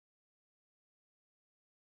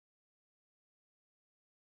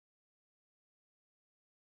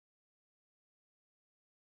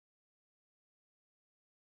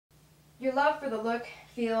Your love for the look,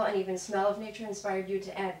 feel, and even smell of nature inspired you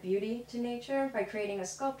to add beauty to nature by creating a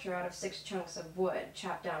sculpture out of 6 chunks of wood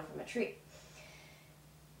chopped down from a tree.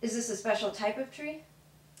 Is this a special type of tree?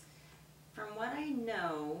 From what I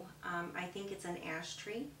know, I think it's an ash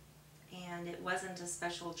tree, and it wasn't a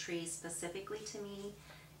special tree specifically to me.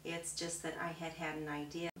 It's just that I had an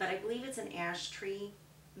idea. But I believe it's an ash tree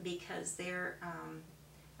because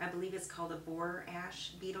I believe it's called a boar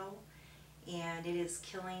ash beetle, and it is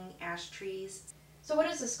killing ash trees. So what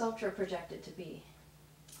is the sculpture projected to be?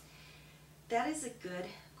 That is a good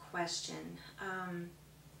question.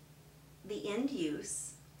 The end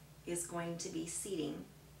use is going to be seating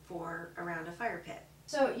for around a fire pit.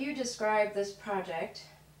 So you describe this project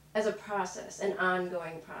as a process, an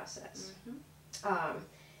ongoing process. Mm-hmm.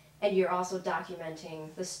 And you're also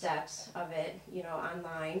documenting the steps of it,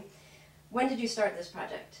 online. When did you start this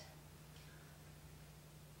project?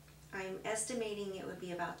 I'm estimating it would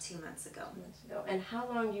be about 2 months ago. 2 months ago. And how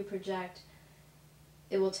long do you project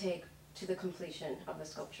it will take to the completion of the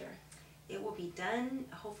sculpture? It will be done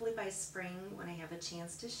hopefully by spring when I have a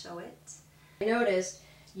chance to show it. I noticed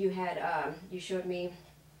you had, you showed me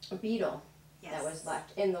a beetle. Yes. That was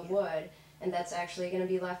left in the wood, and that's actually going to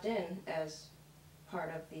be left in as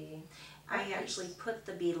part of the I actually put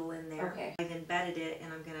the beetle in there. Okay. I've embedded it,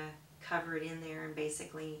 and I'm going to cover it in there and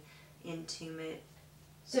basically entomb it.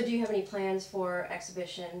 So do you have any plans for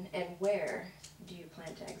exhibition, and where do you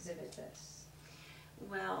plan to exhibit this?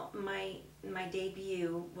 Well, my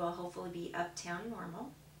debut will hopefully be Uptown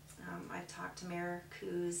Normal. I've talked to Mayor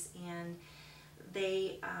Coos, and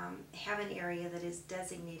they have an area that is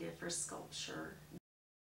designated for sculpture